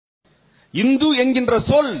இந்து என்கின்ற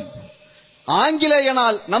சொல்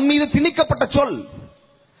ஆங்கிலேயனால் நம் மீது திணிக்கப்பட்ட சொல்.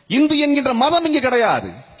 இந்து என்கின்ற மதம் இங்கு கிடையாது.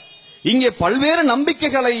 இங்கே பல்வேறு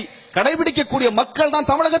நம்பிக்கைகளை கடைபிடிக்கக்கூடிய மக்கள் தான்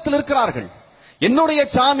தமிழகத்தில் இருக்கிறார்கள். என்னுடைய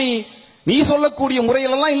சாமி நீ சொல்லக்கூடிய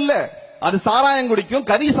முறையிலெல்லாம் இல்ல, அது சாராயம் குடிக்கும்,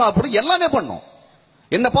 கறி சாப்பிடும், எல்லாமே பண்ணும்.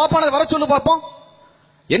 என்ன பாப்பான வர சொல்லு பாப்போம்.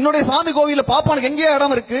 என்னுடைய சாமி கோயில பாப்பானுக்கு எங்கே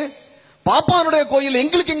இடம் இருக்கு? பாப்பானுடைய கோயில்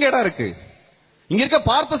எங்களுக்கு எங்க இடம் இருக்கு? இங்க இருக்க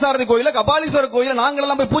பார்த்தசாரதி கோயில, கபாலீஸ்வரர் கோயில நாங்கள்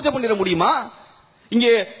எல்லாம் போய் பூஜை பண்ணிட முடியுமா?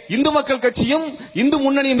 இங்கே இந்து மக்கள் கட்சியும் இந்து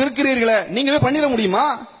முன்னணியும் இருக்கிறீர்களே, நீங்க பண்ணிட முடியுமா?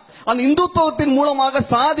 அந்த இந்துத்துவத்தின் மூலமாக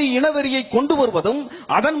சாதி இனவெறியை கொண்டு வருவதும்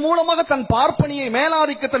அதன் மூலமாக தன் பார்ப்பனியை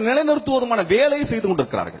மேலாதிக்கத்தை நிலைநிறுத்துவதுமான வேலையை செய்து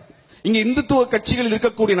கொண்டிருக்கிறார்கள். இங்க இந்துத்துவ கட்சிகளில்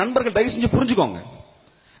இருக்கக்கூடிய நண்பர்கள் தயவு செஞ்சு புரிஞ்சுக்கோங்க.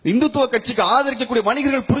 இந்துத்துவ கட்சிக்கு ஆதரிக்கக்கூடிய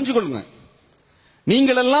வணிகர்கள் புரிஞ்சுக்கொள்ளுங்க.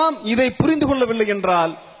 நீங்கள் எல்லாம் இதை புரிந்து கொள்ளவில்லை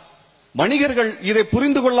என்றால், வணிகர்கள் இதை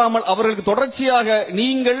புரிந்து கொள்ளாமல் அவர்களுக்கு தொடர்ச்சியாக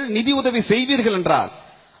நீங்கள் நிதி உதவி செய்வீர்கள் என்றால்,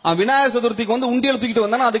 விநாயகர் சதுர்த்திக்கு வந்து உண்டியல் தூக்கிட்டு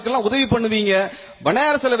வந்தானா அதுக்கெல்லாம் உதவி பண்ணுவீங்க,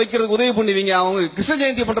 விநாயகர் சிலை வைக்கிறதுக்கு உதவி பண்ணுவீங்க, அவங்க கிருஷ்ண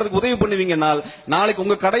ஜெயந்தி பண்றதுக்கு உதவி பண்ணுவீங்கன்னால் நாளைக்கு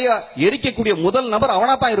உங்க கடையை எரிக்கக்கூடிய முதல் நபர்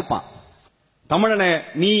அவனா தான் இருப்பான். தமிழனே,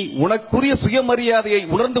 நீ உனக்குரிய சுயமரியாதையை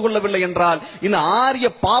உணர்ந்து கொள்ளவில்லை என்றால் இந்த ஆரிய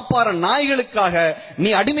பாப்பார நாய்களுக்காக நீ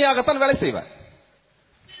அடிமையாகத்தான் வேலை செய்வ.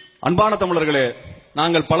 அன்பான தமிழர்களே,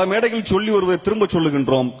 நாங்கள் பல மேடைகளில் சொல்லி வருவதை திரும்ப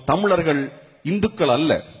சொல்லுகின்றோம். தமிழர்கள் இந்துக்கள்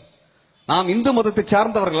அல்ல, நாம் இந்து மதத்தை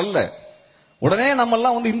சார்ந்தவர்கள் அல்ல. உடனே நம்ம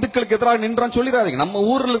எல்லாம் வந்து இந்துக்களுக்கு எதிராக நின்றான் சொல்லிடாதீங்க. நம்ம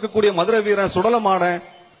ஊரில் இருக்கக்கூடிய மதுரை வீரன், சுடலமான,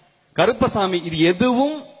 கருப்பசாமி, இது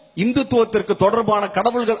எதுவும் இந்துத்துவத்திற்கு தொடர்பான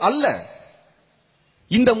கடவுள்கள் அல்ல.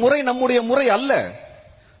 இந்த முறை நம்முடைய முறை அல்ல.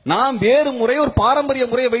 நாம் வேறு முறை, ஒரு பாரம்பரிய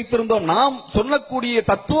முறையை வைத்திருந்தோம். நாம் சொல்லக்கூடிய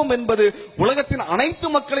தத்துவம் என்பது உலகத்தின் அனைத்து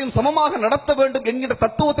மக்களையும் சமமாக நடத்த வேண்டும் என்கின்ற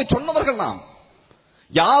தத்துவத்தை சொன்னவர்கள் நாம்.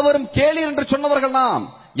 யாவரும் கேளீர் என்று சொன்னவர்கள் நாம்.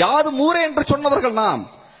 யாதும் ஊரே என்று சொன்னவர்கள் நாம்.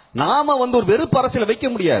 நாம வந்து ஒரு வெறுப்பு அரசியல் வைக்க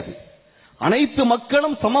முடியாது. அனைத்து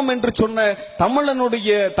மக்களும் சமம் என்று சொன்ன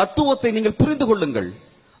தமிழனுடைய தத்துவத்தை நீங்கள் புரிந்து கொள்ளுங்கள்.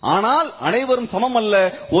 ஆனால் அனைவரும் சமம் அல்ல.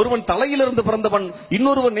 ஒருவன் தலையிலிருந்து பிறந்தவன்,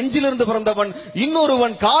 இன்னொருவன் நெஞ்சிலிருந்து பிறந்தவன்,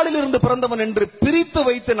 இன்னொருவன் காலிலிருந்து பிறந்தவன் என்று பிரித்து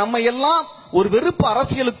வைத்து நம்மை எல்லாம் ஒரு வெறுப்பு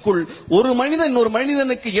அரசியலுக்குள், ஒரு மனிதன் இன்னொரு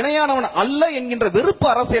மனிதனுக்கு இணையானவன் அல்ல என்கின்ற வெறுப்பு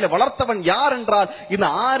அரசியலை வளர்த்தவன் யார் என்றால் இந்த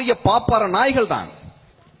ஆரிய பாப்பார நாய்கள் தான்.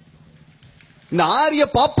 இந்த ஆரிய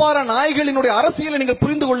பாப்பார நாய்களினுடைய அரசியலை நீங்கள்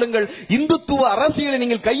புரிந்து கொள்ளுங்கள். இந்துத்துவ அரசியலை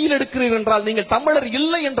நீங்கள் கையில் எடுக்கிறீர்கள் என்றால் நீங்கள் தமிழர்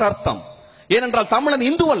இல்லை என்ற அர்த்தம். ஏனென்றால் தமிழன்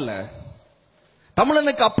இந்து அல்ல.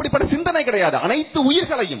 தமிழனுக்கு அப்படிப்பட்ட சிந்தனை கிடையாது. அனைத்து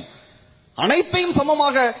உயிர்களையும், அனைத்தையும்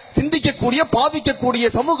சமமாக சிந்திக்கக்கூடிய, பாதிக்கக்கூடிய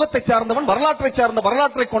சமூகத்தை சார்ந்தவன், வரலாற்றை சார்ந்த,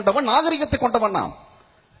 வரலாற்றை கொண்டவன், நாகரிகத்தை கொண்டவன் நாம்.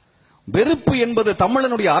 வெறுப்பு என்பது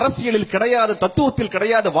தமிழனுடைய அரசியலில் கிடையாது, தத்துவத்தில்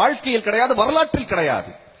கிடையாது, வாழ்க்கையில் கிடையாது, வரலாற்றில்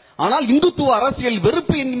கிடையாது. ஆனால் இந்துத்துவ அரசியல்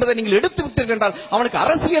வெறுப்பு என்பதை நீங்கள் எடுத்து விட்டீர்கள் என்றால் அவனுக்கு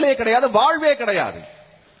அரசியலே கிடையாது, வாழ்வே கிடையாது.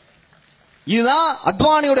 இதுதான்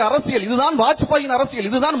அத்வானியுடைய அரசியல், இதுதான் வாஜ்பாயின் அரசியல்,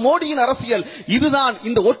 இதுதான் மோடியின் அரசியல், இதுதான்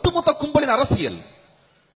இந்த ஒட்டுமொத்த கும்பலின் அரசியல்.